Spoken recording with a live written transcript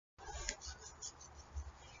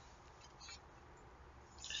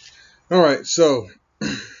Alright, so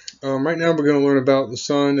right now we're going to learn about the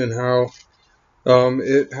sun and how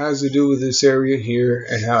it has to do with this area here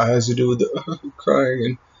and how it has to do with the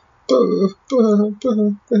crying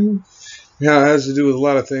and how it has to do with a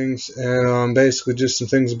lot of things and basically just some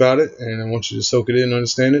things about it, and I want you to soak it in and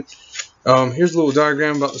understand it. Here's a little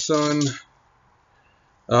diagram about the sun.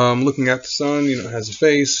 Looking at the sun, it has a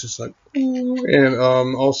face, it's like, and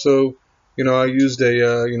also, I used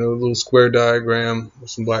a little square diagram with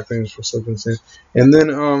some black things for soaking things. And then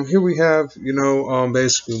here we have,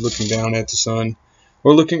 basically looking down at the sun,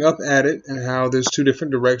 or looking up at it, and how there's two different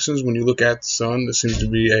directions when you look at the sun. There seems to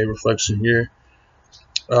be a reflection here,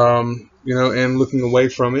 and looking away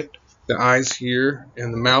from it. The eyes here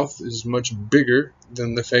and the mouth is much bigger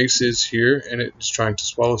than the face is here, and it's trying to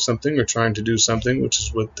swallow something or trying to do something, which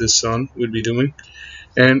is what this sun would be doing,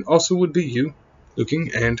 and also would be you looking.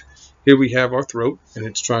 And here we have our throat, and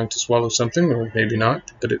it's trying to swallow something, or maybe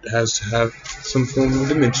not, but it has to have some form of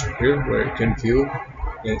dimension here where it can feel,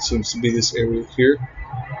 and it seems to be this area here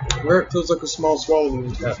where it feels like a small swallowing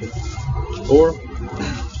is happening, or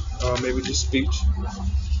maybe just speech.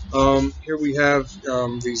 Here we have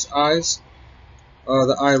these eyes,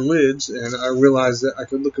 the eyelids, and I realized that I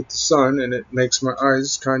could look at the sun and it makes my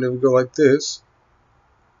eyes kind of go like this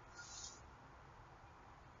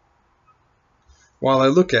while I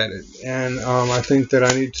look at it. And I think that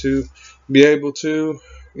I need to be able to,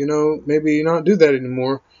 maybe not do that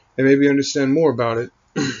anymore and maybe understand more about it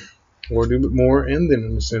or do it more and then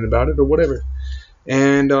understand about it or whatever.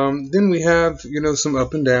 And then we have, some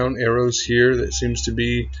up and down arrows here that seems to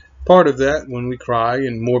be part of that when we cry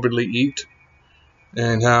and morbidly eat,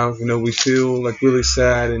 and how, we feel like really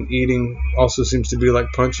sad, and eating also seems to be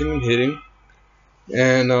like punching and hitting,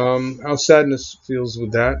 and how sadness feels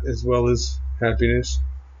with that as well as happiness,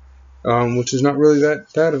 which is not really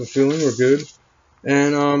that bad of a feeling or good.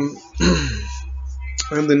 And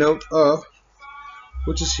and the note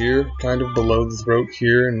which is here, kind of below the throat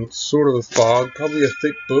here, and sort of a fog, probably a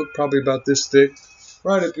thick book, probably about this thick,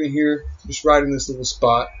 right up in here, just right in this little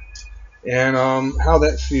spot, and how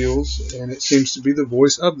that feels. And it seems to be the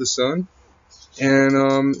voice of the sun,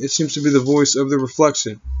 and it seems to be the voice of the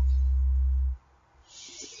reflection.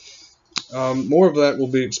 More of that will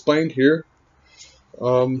be explained here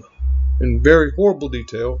in very horrible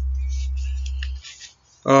detail.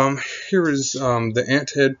 Here is the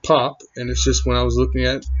ant head pop, and it's just when I was looking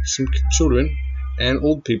at some children and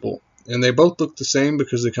old people, and they both look the same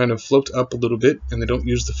because they kind of float up a little bit and they don't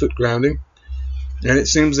use the foot grounding. And it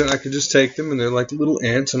seems that I could just take them, and they're like little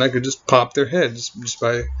ants, and I could just pop their heads just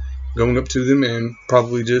by going up to them and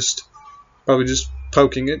probably just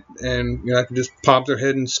poking it, and I could just pop their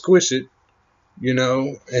head and squish it,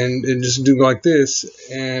 and just do like this,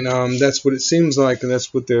 and that's what it seems like, and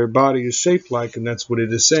that's what their body is shaped like, and that's what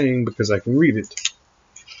it is saying because I can read it.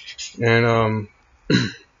 And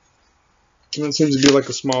it seems to be like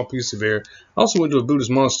a small piece of air. I also went to a Buddhist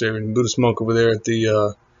monastery, and a Buddhist monk over there at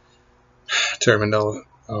the Terramandala,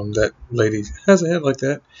 that lady has a head like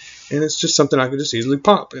that, and it's just something I could just easily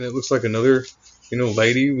pop, and it looks like another,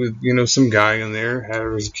 lady with, some guy in there, had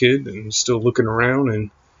her as a kid, and still looking around,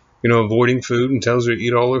 and avoiding food, and tells her to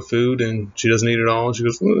eat all her food, and she doesn't eat it all, and she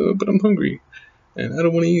goes, but I'm hungry, and I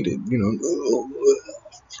don't want to eat it,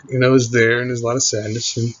 is there, and there's a lot of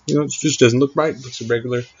sadness, and, it just doesn't look right. It looks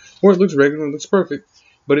regular, or it looks regular, and looks perfect,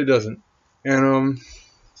 but it doesn't. And,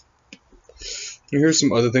 here's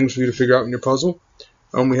some other things for you to figure out in your puzzle.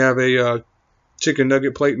 We have a chicken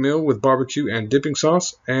nugget plate meal with barbecue and dipping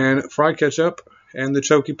sauce, and fried ketchup, and the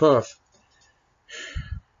Choky Puff.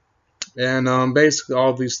 And basically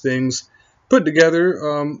all these things put together,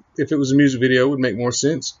 if it was a music video, would make more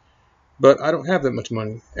sense. But I don't have that much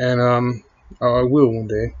money, and I will one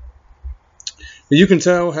day. But you can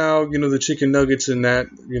tell how, the chicken nuggets and that,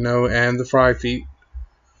 and the fry feet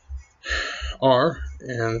are,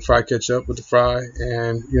 and the fried ketchup with the fry,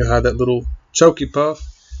 and how that little Choky Puff,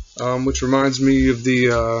 which reminds me of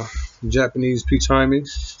the Japanese Peach Jaime.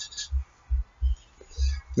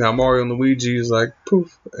 Now Mario and Luigi is like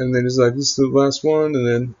poof, and then it's like this is the last one, and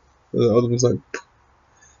then the other one's like poof.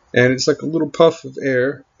 And it's like a little puff of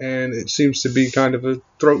air, and it seems to be kind of a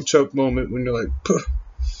throat choke moment when you're like poof,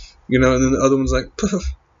 and then the other one's like poof,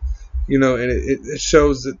 and it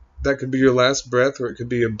shows that could be your last breath, or it could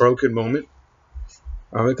be a broken moment.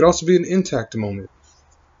 It could also be an intact moment.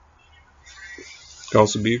 It could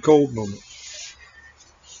also be a cold moment.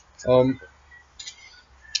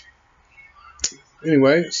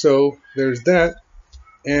 Anyway, so there's that,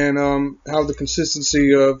 and how the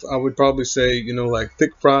consistency of, I would probably say, like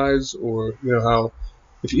thick fries, or how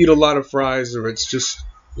if you eat a lot of fries, or it's just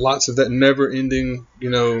lots of that never-ending,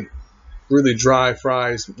 really dry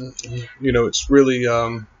fries, it's really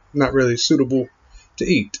not really suitable to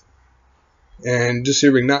eat. And just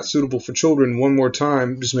hearing not suitable for children one more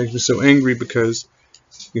time just makes me so angry, because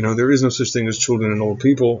there is no such thing as children and old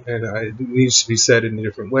people, and it needs to be said in a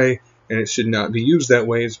different way, and it should not be used that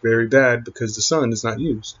way. It's very bad, because the sun is not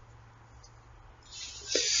used.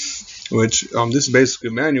 Which, this is basically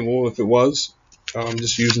a manual, if it was.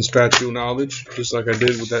 Just using spatial knowledge, just like I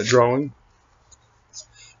did with that drawing,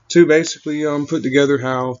 to basically put together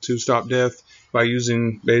how to stop death by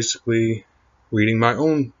using basically reading my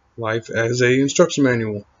own life as a instruction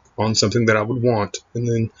manual on something that I would want, and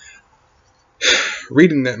then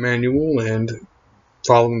reading that manual and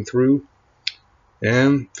following through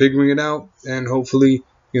and figuring it out, and hopefully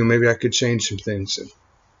maybe I could change some things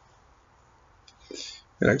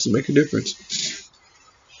and actually make a difference.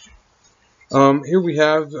 Here we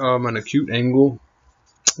have an acute angle.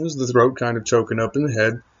 This is the throat kind of choking up in the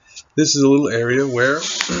head. This is a little area where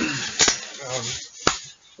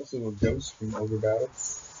that's a little ghost from over battle.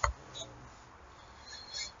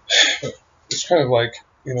 It's kind of like,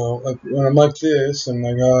 like when I'm like this, I'm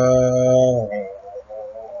like,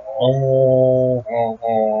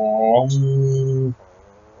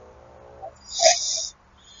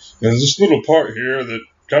 there's this little part here that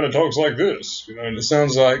kind of talks like this, and it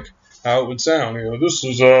sounds like how it would sound. This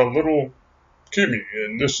is little Kimmy,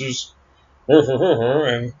 and this is her,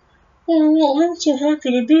 and I'm so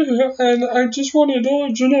happy to be here, and I just wanted to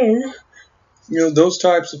let you know. Those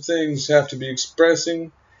types of things have to be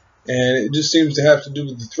expressing, and it just seems to have to do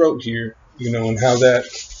with the throat here, and how that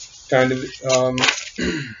kind of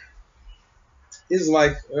is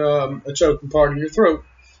like a choking part in your throat,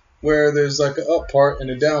 where there's like an up part and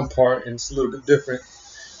a down part, and it's a little bit different.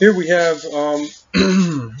 Here we have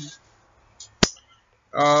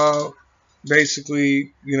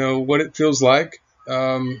basically, what it feels like,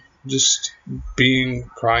 just being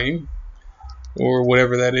crying, or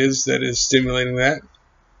whatever that is stimulating that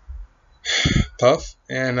puff.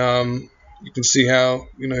 And you can see how,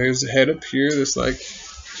 here's the head up here that's like,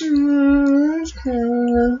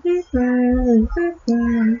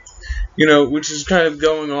 which is kind of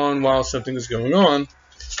going on while something is going on.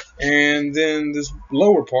 And then this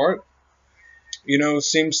lower part,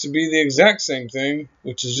 seems to be the exact same thing,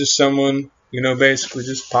 which is just someone, basically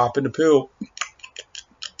just popping a pill.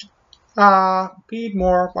 Feed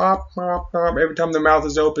more, pop, pop, pop. Every time the mouth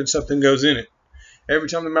is open, something goes in it. Every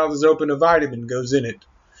time the mouth is open, a vitamin goes in it.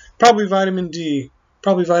 Probably vitamin D,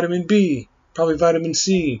 probably vitamin B, probably vitamin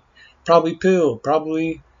C, probably pill,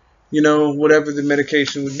 probably, whatever the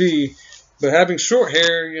medication would be. But having short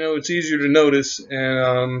hair, it's easier to notice.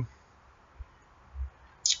 And,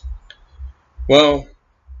 well,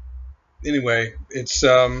 anyway, it's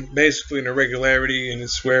basically an irregularity, and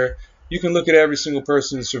it's where you can look at every single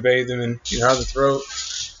person and survey them, and how the throat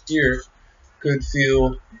here could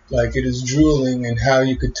feel like it is drooling, and how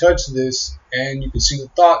you could touch this and you could see the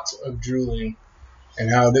thoughts of drooling,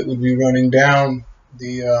 and how that would be running down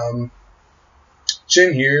the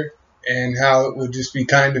chin here, and how it would just be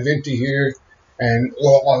kind of empty here, and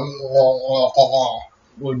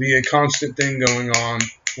would be a constant thing going on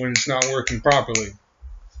when it's not working properly.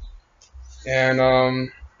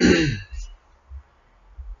 And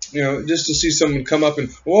just to see someone come up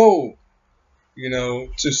and whoa,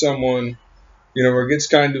 to someone, or gets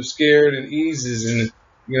kind of scared and eases, and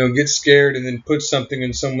gets scared and then puts something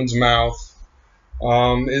in someone's mouth,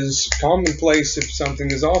 is commonplace if something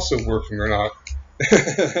is also working or not.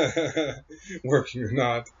 Working or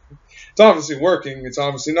not. It's obviously working. It's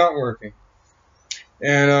obviously not working.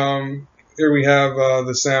 And here we have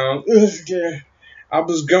the sound. I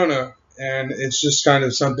was gonna. And it's just kind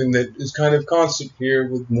of something that is kind of constant here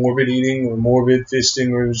with morbid eating, or morbid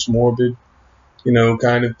fisting, or just morbid,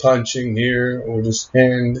 kind of punching here, or just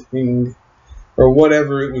handing, or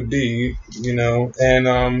whatever it would be, and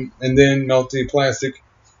then multiplastic,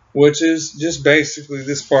 which is just basically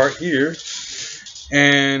this part here.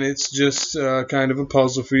 And it's just kind of a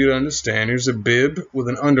puzzle for you to understand. Here's a bib with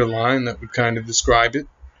an underline that would kind of describe it.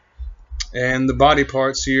 And the body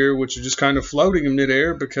parts here, which are just kind of floating in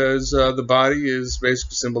midair, because the body is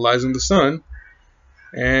basically symbolizing the sun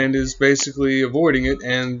and is basically avoiding it,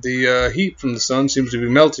 and the heat from the sun seems to be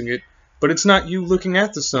melting it. But it's not you looking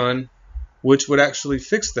at the sun, which would actually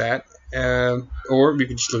fix that. Or you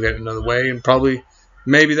could just look at it another way, and probably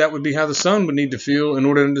maybe that would be how the sun would need to feel in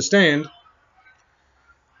order to understand.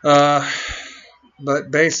 But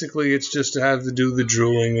basically it's just to have to do the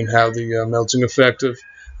drooling, and how the melting effect of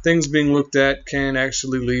things being looked at can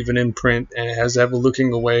actually leave an imprint, and it has to have a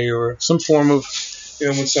looking away, or some form of,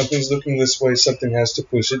 when something's looking this way, something has to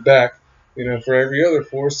push it back, For every other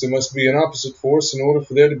force, there must be an opposite force in order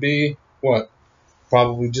for there to be what?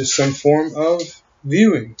 Probably just some form of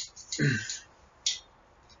viewing.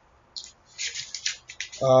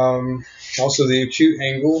 Also, the acute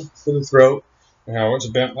angle for the throat, and how it's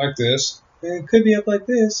bent like this, and it could be up like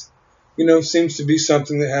this, seems to be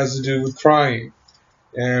something that has to do with crying.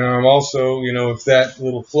 And also, if that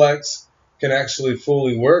little flex can actually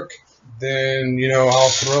fully work, then, I'll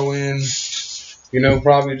throw in,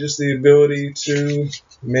 probably just the ability to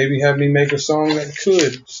maybe have me make a song that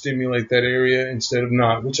could stimulate that area instead of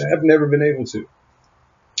not, which I have never been able to.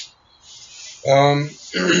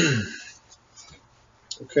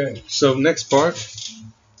 Okay, so next part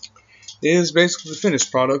is basically the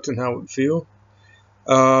finished product and how it would feel.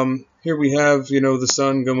 Here we have, the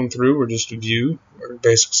sun going through, or just a view, or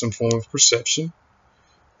basically some form of perception,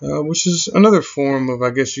 which is another form of, I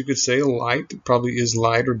guess you could say, light. It probably is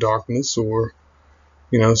light or darkness, or,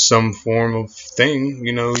 some form of thing.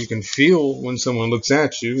 You can feel when someone looks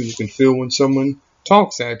at you, and you can feel when someone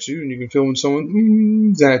talks at you, and you can feel when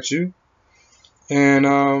someone at you.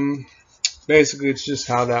 And basically, it's just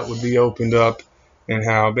how that would be opened up, and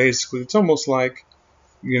how basically it's almost like,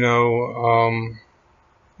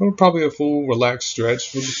 probably a full relaxed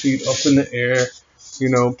stretch with the feet up in the air,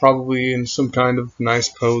 probably in some kind of nice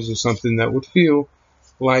pose or something that would feel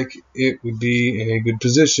like it would be in a good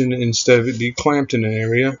position instead of it be clamped in an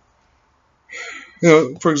area.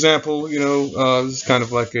 For example, this is kind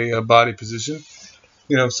of like a body position.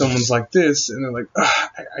 If someone's like this and they're like,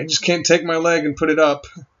 I just can't take my leg and put it up.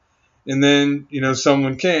 And then,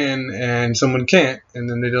 someone can and someone can't. And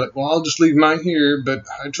then they're like, well, I'll just leave mine here, but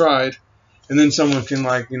I tried. And then someone can,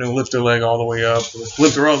 lift their leg all the way up, or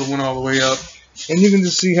lift their other one all the way up. And you can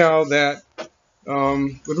just see how that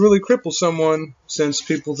would really cripple someone, since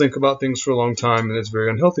people think about things for a long time, and it's very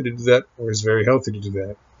unhealthy to do that, or it's very healthy to do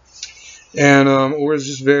that. And, or it's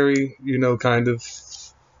just very, kind of,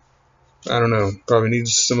 I don't know, probably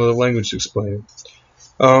needs some other language to explain it.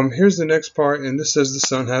 Here's the next part, and this says the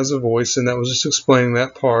sun has a voice, and that was just explaining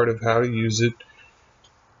that part of how to use it.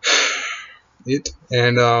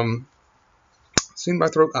 And seen by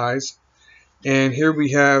throat, eyes. And here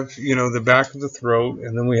we have, the back of the throat,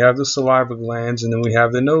 and then we have the saliva glands, and then we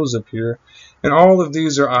have the nose up here. And all of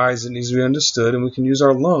these are eyes that needs to be understood, and we can use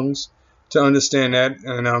our lungs to understand that.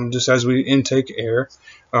 And just as we intake air,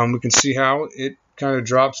 we can see how it kind of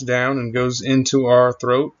drops down and goes into our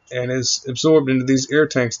throat and is absorbed into these air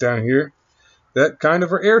tanks down here. That kind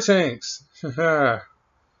of are air tanks. For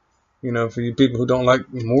you people who don't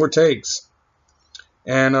like more takes.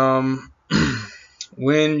 And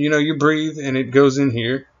when you breathe and it goes in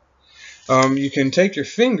here, you can take your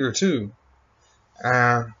finger too.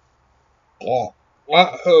 That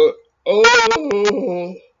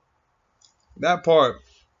part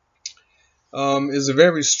is a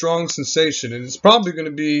very strong sensation, and it's probably going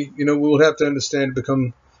to be, we'll have to understand to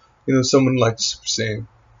become, someone like Super Saiyan,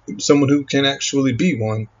 someone who can actually be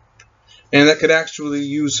one, and that could actually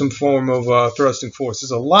use some form of thrusting force.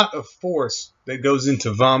 There's a lot of force that goes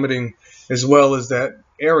into vomiting, as well as that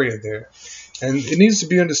area there. And it needs to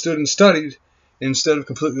be understood and studied instead of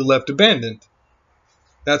completely left abandoned.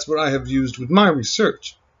 That's what I have used with my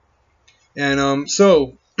research. And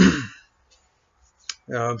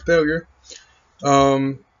failure.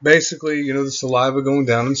 Basically, the saliva going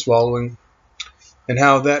down and swallowing, and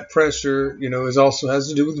how that pressure, is also has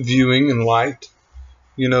to do with viewing and light.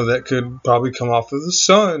 That could probably come off of the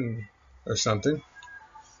sun or something.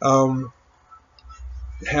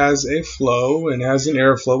 Has a flow and has an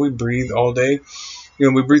airflow. We breathe all day.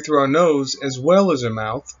 We breathe through our nose as well as our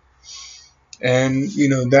mouth. And,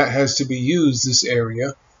 that has to be used, this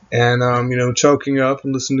area. And, choking up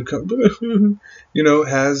and listening to,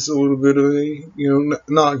 has a little bit of a,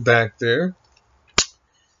 knockback there.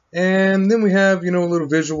 And then we have, a little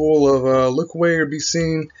visual of look away or be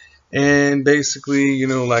seen. And basically,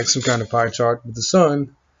 like some kind of pie chart with the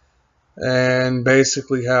sun. And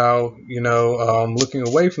basically how, looking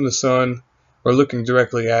away from the sun or looking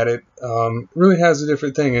directly at it really has a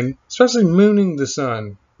different thing. And especially mooning the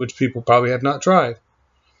sun, which people probably have not tried.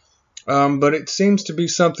 But it seems to be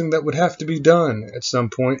something that would have to be done at some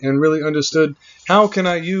point and really understood. How can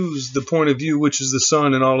I use the point of view, which is the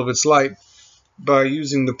sun and all of its light, by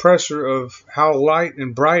using the pressure of how light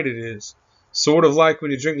and bright it is? Sort of like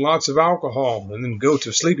when you drink lots of alcohol and then go to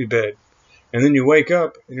a sleepy bed. And then you wake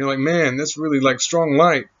up and you're like, man, that's really like strong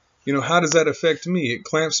light. How does that affect me? It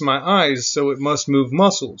clamps my eyes, so it must move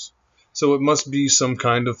muscles. So it must be some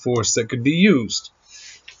kind of force that could be used.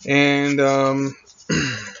 And then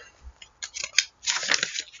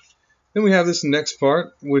we have this next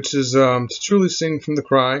part, which is to truly sing from the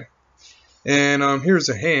cry. And here's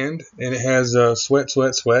a hand, and it has sweat,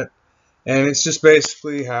 sweat, sweat. And it's just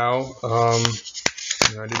basically how, I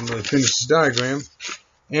didn't really finish this diagram,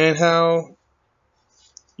 and how,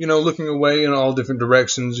 looking away in all different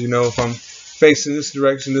directions, if I'm facing this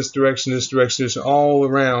direction, this direction, this direction, it's all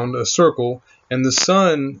around a circle, and the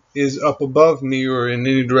sun is up above me or in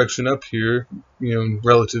any direction up here, in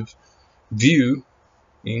relative viewing,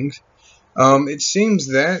 it seems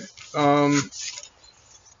that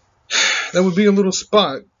that would be a little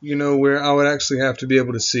spot, where I would actually have to be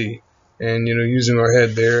able to see. And, using our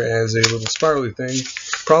head there as a little spirally thing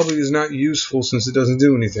probably is not useful since it doesn't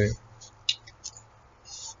do anything.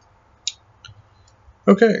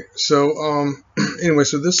 Okay, so anyway,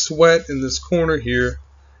 so this sweat in this corner here,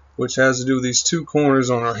 which has to do with these two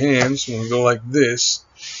corners on our hands, when we go like this,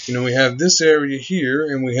 we have this area here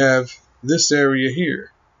and we have this area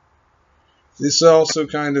here. This is also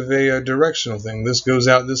kind of a directional thing. This goes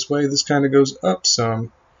out this way, this kind of goes up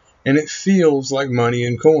some, and it feels like money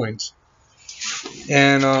and coins.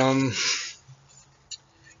 And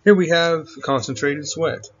here we have concentrated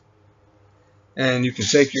sweat. And you can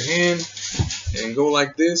take your hand and go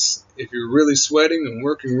like this if you're really sweating and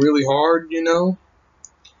working really hard,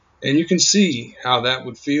 and you can see how that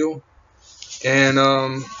would feel. And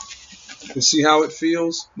you can see how it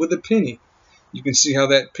feels with a penny. You can see how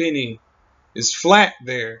that penny is flat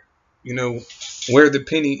there, where the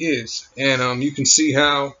penny is. And you can see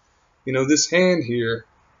how, this hand here,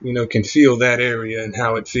 can feel that area and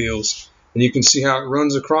how it feels. And you can see how it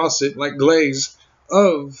runs across it like glaze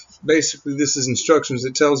of, basically this is instructions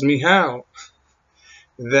that tells me how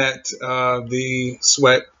that the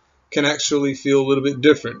sweat can actually feel a little bit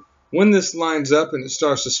different. When this lines up and it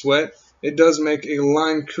starts to sweat, it does make a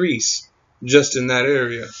line crease just in that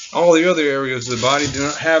area. All the other areas of the body do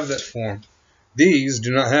not have that form. These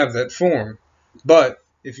do not have that form. But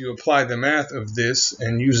if you apply the math of this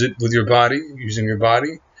and use it with your body, using your body,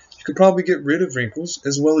 you could probably get rid of wrinkles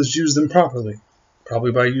as well as use them properly.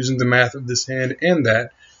 Probably by using the math of this hand and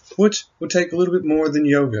that, which would take a little bit more than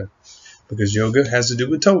yoga. Because yoga has to do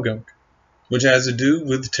with toe gunk, which has to do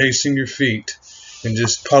with tasting your feet and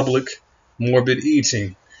just public morbid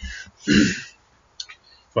eating.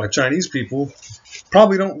 Why Chinese people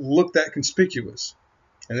probably don't look that conspicuous.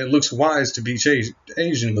 And it looks wise to be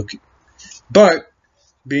Asian looking. But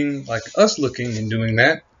being like us looking and doing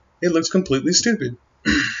that, it looks completely stupid.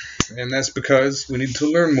 And that's because we need to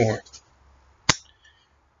learn more.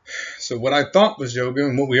 So what I thought was yoga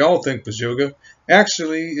and what we all think was yoga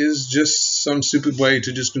actually is just some stupid way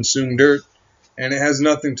to just consume dirt. And it has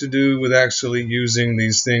nothing to do with actually using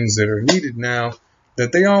these things that are needed now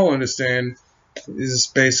that they all understand is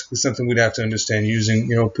basically something we'd have to understand using,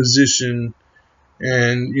 position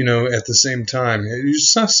and, at the same time.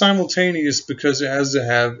 It's not simultaneous because it has to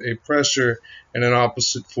have a pressure and an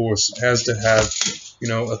opposite force. It has to have,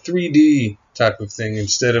 a 3D type of thing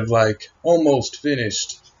instead of like almost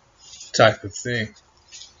finished type of thing.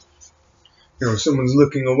 Someone's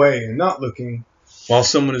looking away and not looking while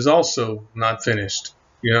someone is also not finished,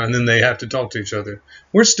 and then they have to talk to each other.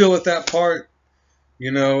 We're still at that part,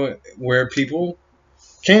 where people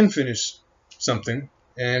can finish something,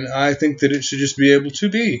 and I think that it should just be able to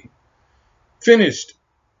be finished.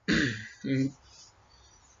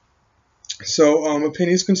 So a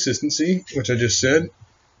penny's consistency, which I just said,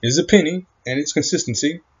 is a penny and its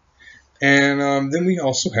consistency. And then we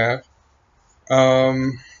also have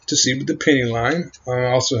to see with the penny line. I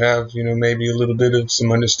also have, maybe a little bit of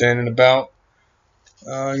some understanding about,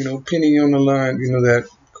 penny on the line, that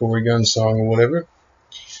Corey Gunn song or whatever.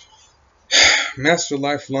 Master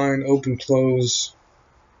lifeline, open, close,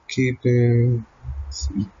 keeping.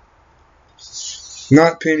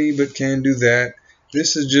 Not penny, but can do that.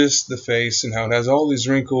 This is just the face and how it has all these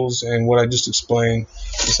wrinkles, and what I just explained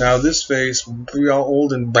is how this face will be all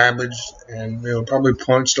old and babbaged and probably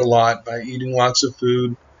punched a lot by eating lots of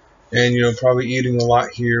food, and probably eating a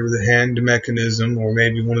lot here with a hand mechanism, or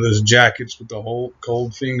maybe one of those jackets with the whole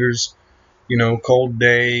cold fingers, cold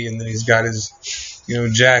day, and then he's got his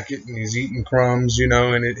jacket and he's eating crumbs,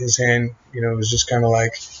 and his hand is just kind of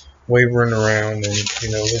like wavering around, and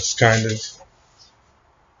it's kind of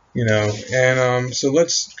and so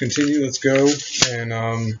let's continue. Let's go.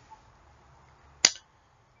 And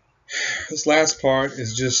this last part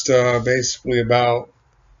is just basically about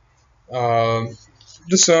the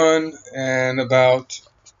sun and about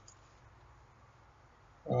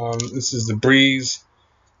this is the breeze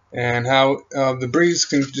and how the breeze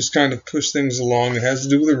can just kind of push things along. It has to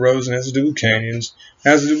do with the roads and it has to do with canyons. It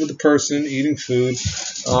has to do with the person eating food.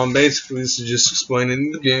 Basically, this is just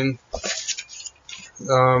explaining it again.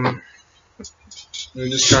 And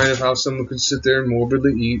just kind of how someone could sit there and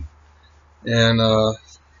morbidly eat and,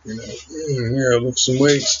 lift some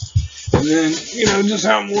weights. And then, just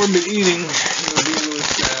how morbid eating, being really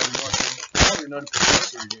sad and watching, probably not a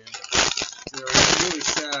professor again. It's really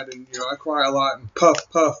sad, and, I cry a lot and puff,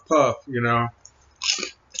 puff, puff,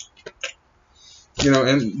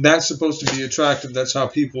 and that's supposed to be attractive. That's how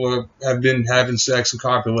people have been having sex and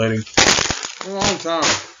copulating for a long time.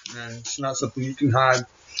 And it's not something you can hide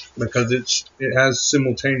because it has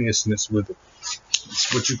simultaneousness with it.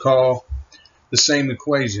 It's what you call the same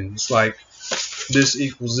equation. It's like this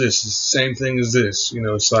equals this. It's the same thing as this.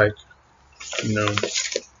 It's like,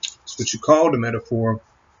 it's what you call the metaphor,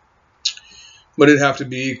 but it'd have to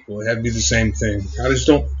be equal. It had to be the same thing. I just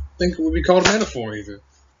don't think it would be called a metaphor either.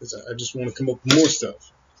 I just want to come up with more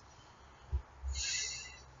stuff.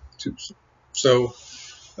 So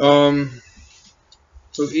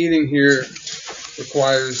eating here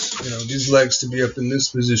requires, these legs to be up in this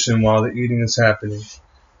position while the eating is happening.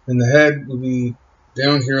 And the head will be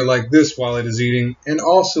down here like this while it is eating, and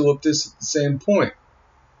also up this at the same point.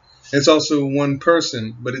 It's also one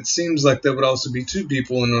person, but it seems like there would also be two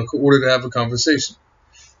people in order to have a conversation.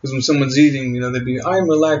 Because when someone's eating, they'd be, I'm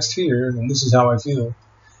relaxed here, and this is how I feel.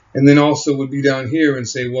 And then also would be down here and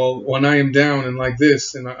say, well, when I am down and like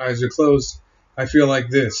this, and my eyes are closed, I feel like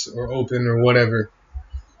this, or open, or whatever.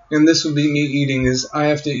 And this would be me eating, is I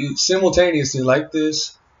have to eat simultaneously like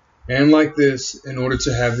this and like this in order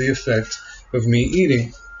to have the effect of me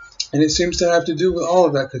eating. And it seems to have to do with all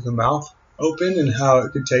of that, because the mouth open and how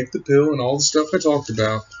it could take the pill and all the stuff I talked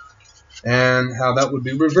about, and how that would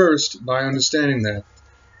be reversed by understanding that.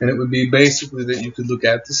 And it would be basically that you could look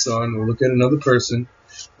at the sun or look at another person,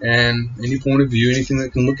 and any point of view, anything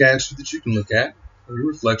that can look at you that you can look at, or your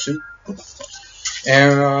reflection.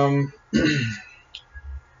 And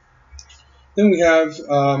then we have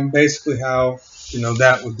basically how,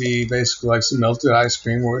 that would be basically like some melted ice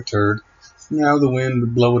cream or a turd. Now the wind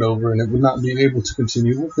would blow it over, and it would not be able to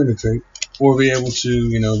continue or penetrate, or be able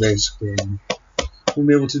to, basically, will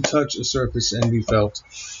be able to touch a surface and be felt,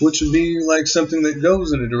 which would be like something that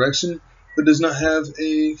goes in a direction but does not have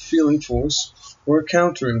a feeling force or a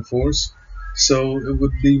countering force. So it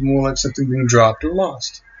would be more like something being dropped or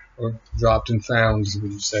lost, or dropped and found, is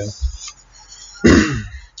what you say.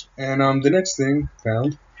 And the next thing,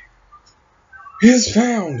 found, is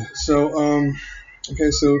found. So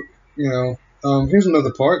okay, so here's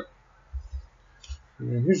another part.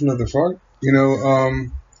 Here's another part.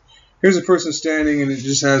 Here's a person standing, and it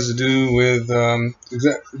just has to do with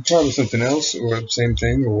probably something else, or the same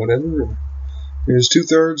thing, or whatever. Here's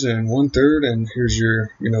 2/3 and 1/3, and here's your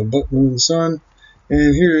butt moon in the sun,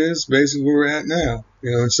 and here is basically where we're at now.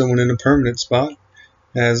 It's someone in a permanent spot.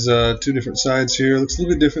 Has two different sides here. Looks a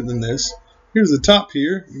little bit different than this. Here's the top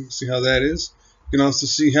here. You can see how that is. You can also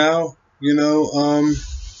see how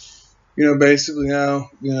basically how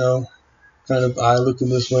kind of eye looking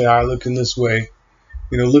this way, eye looking this way.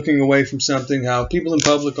 Looking away from something, how people in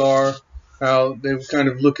public are, how they kind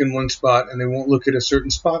of look in one spot and they won't look at a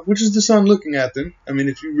certain spot, which is the sun looking at them. I mean,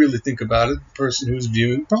 if you really think about it, the person who's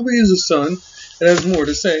viewing probably is the sun. It has more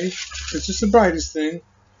to say. It's just the brightest thing.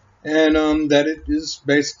 And that it is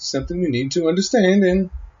basically something we need to understand and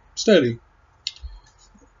study.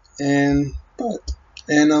 And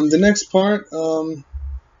the next part, and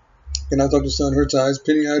I thought the sun hurts eyes,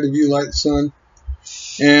 penny eye to view light the sun.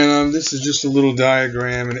 And this is just a little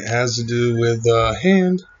diagram, and it has to do with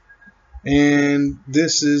hand. And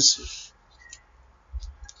this is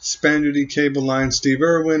Spaniardy cable line Steve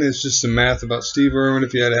Irwin. It's just some math about Steve Irwin,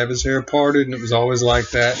 if he had to have his hair parted, and it was always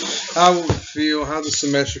like that. How it would feel, how the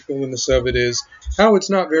symmetricalness of it is, how it's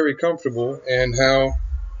not very comfortable, and how,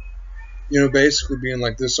 basically being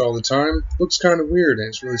like this all the time looks kind of weird, and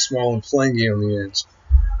it's really small and flangy on the ends.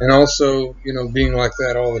 And also, being like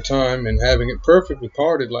that all the time and having it perfectly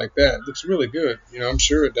parted like that looks really good. I'm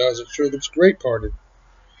sure it does. It sure looks great parted.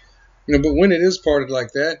 But when it is parted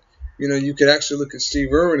like that, you could actually look at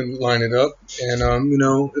Steve Irwin and line it up. And,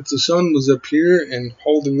 if the sun was up here and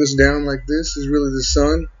holding this down like this is really the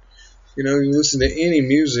sun, you listen to any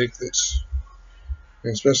music that's,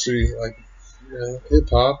 especially like, hip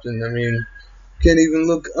hop, and I mean, you can't even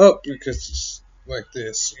look up because it's like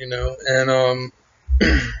this, and,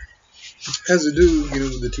 has to do,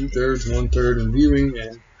 with the 2/3, 1/3, and viewing,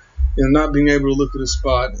 and not being able to look at a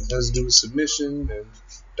spot. It has to do with submission and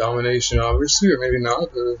domination, obviously, or maybe not,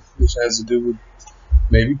 or which has to do with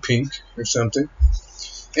maybe pink or something.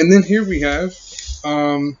 And then here we have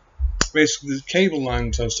basically the cable line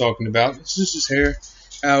which I was talking about. It's just his hair,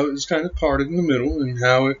 how it was kind of parted in the middle, and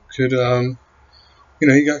how it could,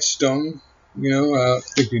 he got stung. I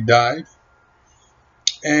think he died.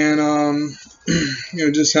 And you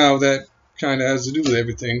know, just how that kind of has to do with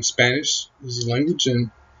everything. Spanish is the language,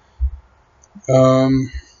 and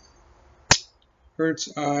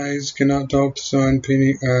hurts eyes, cannot talk to sun,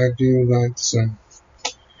 penny eye, view like the sun.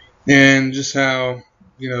 And just how,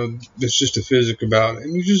 you know, there's just a physics about it.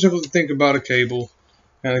 And you just have to think about a cable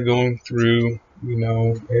kind of going through, you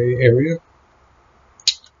know, a area.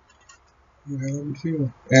 You know,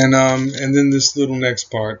 and then this little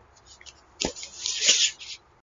next part.